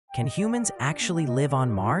Can humans actually live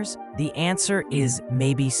on Mars? The answer is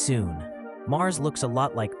maybe soon. Mars looks a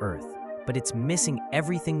lot like Earth, but it's missing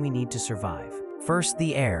everything we need to survive. First,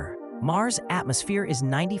 the air. Mars' atmosphere is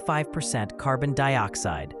 95% carbon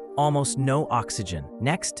dioxide, almost no oxygen.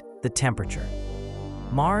 Next, the temperature.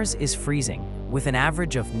 Mars is freezing, with an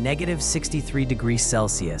average of -63 degrees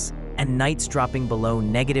Celsius and nights dropping below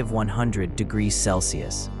 -100 degrees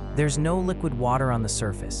Celsius. There's no liquid water on the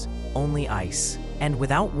surface, only ice. And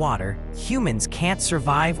without water, humans can't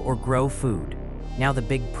survive or grow food. Now the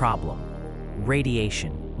big problem: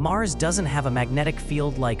 radiation. Mars doesn't have a magnetic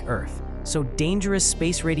field like Earth, so dangerous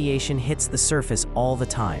space radiation hits the surface all the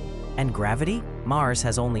time. And gravity? Mars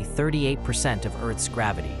has only 38% of Earth's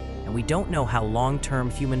gravity, and we don't know how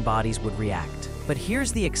long-term human bodies would react. But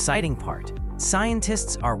here's the exciting part.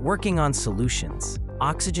 Scientists are working on solutions: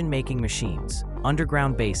 oxygen-making machines,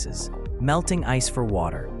 underground bases, melting ice for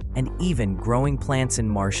water, and even growing plants in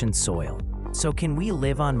Martian soil. So can we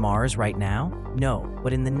live on Mars right now? No,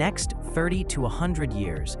 but in the next 30 to 100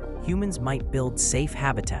 years, humans might build safe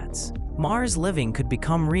habitats. Mars living could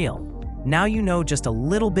become real. Now you know just a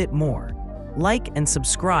little bit more. Like and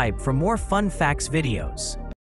subscribe for more fun facts videos.